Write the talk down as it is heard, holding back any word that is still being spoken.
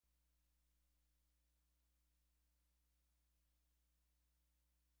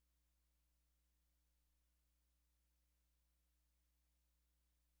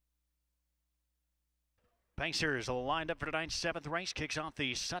Pacers lined up for tonight's 7th race. Kicks off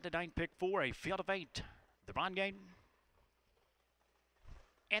the Sunday night pick 4, a field of 8. The Bond Gate.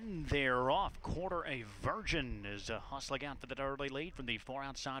 And they're off. Quarter a Virgin is hustling out for that early lead from the far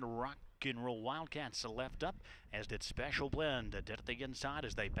outside ROCKNROLL Wildcats. Left up, as did Special Blend. Dead at the inside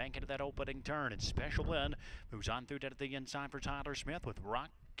as they bank into that opening turn. And Special Blend moves on through dead at the inside for Tyler Smith with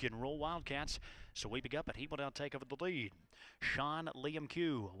ROCKNROLL Wildcats sweeping up, and he will now take over the lead. Sean Liam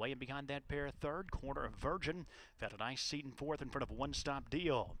Q way in behind that pair third. Quarter of Virgin found a nice seat in fourth in front of One Stop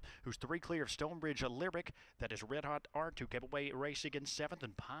Deal, who's 3 clear of Stonebridge Lyric. That is Red Hot Art, who kept away racing in 7th,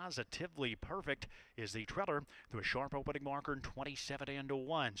 and Positively Perfect is the trailer through a sharp opening marker in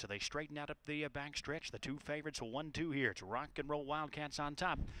 27-1. So they straighten out up the backstretch. The 2 favorites 1-2 here. It's ROCKNROLL Wildcats on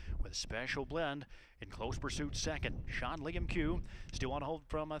top with Special Blend in close pursuit second. Sean Liam Q still on hold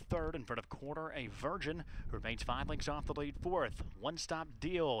from a third in front of Quarter a Virgin, who remains 5 lengths off the lead fourth. One Stop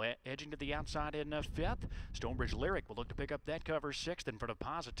Deal edging to the outside in fifth. Stonebridge Lyric will look to pick up that cover sixth in front of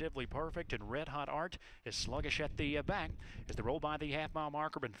Positively Perfect, and Red Hot Art is sluggish at the back as they roll by the half-mile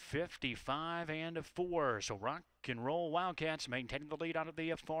marker in 55-4. So ROCKNROLL Wildcats maintaining the lead out of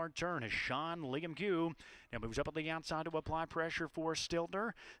the far turn as Sean Liam Q now moves up on the outside to apply pressure for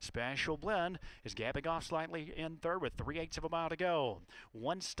Stiltner. Special Blend is gapping off slightly in third with 3/8 of a mile to go.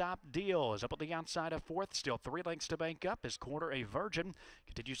 One Stop Deal is up on the outside of fourth, still 3 lengths to bank up as Quarter a Virgin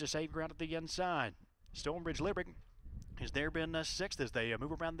continues to save ground at the inside. Stonebridge Lyric has there been sixth as they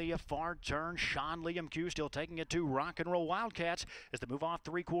move around the far turn. Sean Liam Q still taking it to ROCKNROLL Wildcats as they move off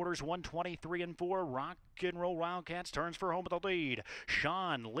 3/4, 123-4. ROCKNROLL Wildcats turns for home with the lead.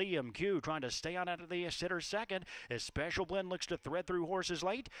 Sean Liam Q trying to stay on out of the sitter second as Special Blend looks to thread through horses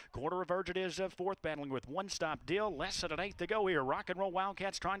late. Quarter of Virgin is fourth, battling with One Stop Deal. Less than an 1/8 to go here. ROCKNROLL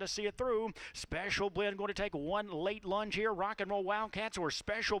Wildcats trying to see it through. Special Blend going to take one late lunge here. ROCKNROLL Wildcats or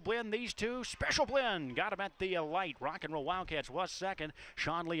Special Blend, these two. Special Blend got him at the light. ROCKNROLL Wildcats was second.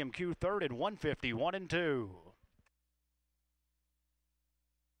 Sean Liam Q third in 151-2.